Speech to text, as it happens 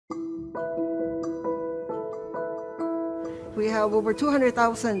We have over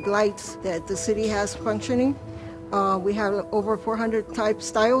 200,000 lights that the city has functioning. We have over 400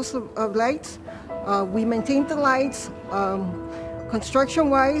 styles of lights. We maintain the lights.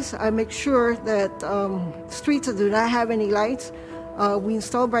 Construction-wise, I make sure that streets that do not have any lights, we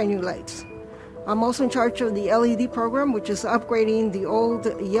install brand new lights. I'm also in charge of the LED program, which is upgrading the old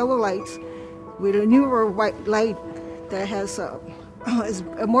yellow lights with a newer white light that is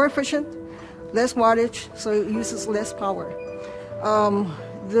more efficient, less wattage, so it uses less power.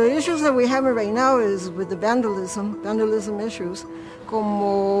 The issues that we're having right now is with the vandalism issues.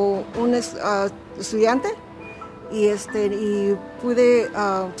 Como un estudiante, y pude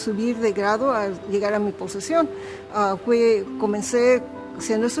subir de grado a llegar a mi posición. Comencé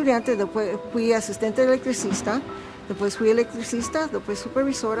siendo estudiante, después fui asistente electricista, después fui electricista, después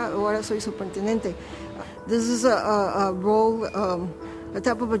supervisora, ahora soy superintendente. This is a role, a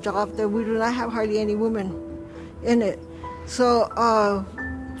type of a job that we do not have hardly any women in it. So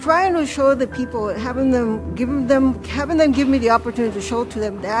trying to show the people, having them give me the opportunity to show to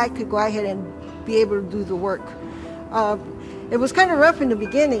them that I could go ahead and be able to do the work. It was kind of rough in the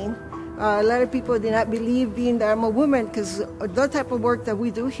beginning. A lot of people did not believe being that I'm a woman, because the type of work that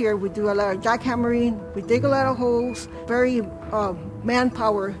we do here, we do a lot of jackhammering, we dig a lot of holes, very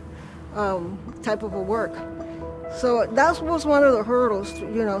manpower type of a work. So that was one of the hurdles,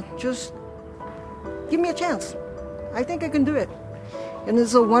 just give me a chance. I think I can do it. And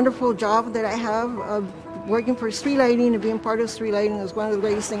it's a wonderful job that I have. Working for street lighting and being part of street lighting is one of the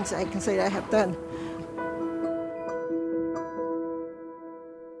greatest things I can say that I have done.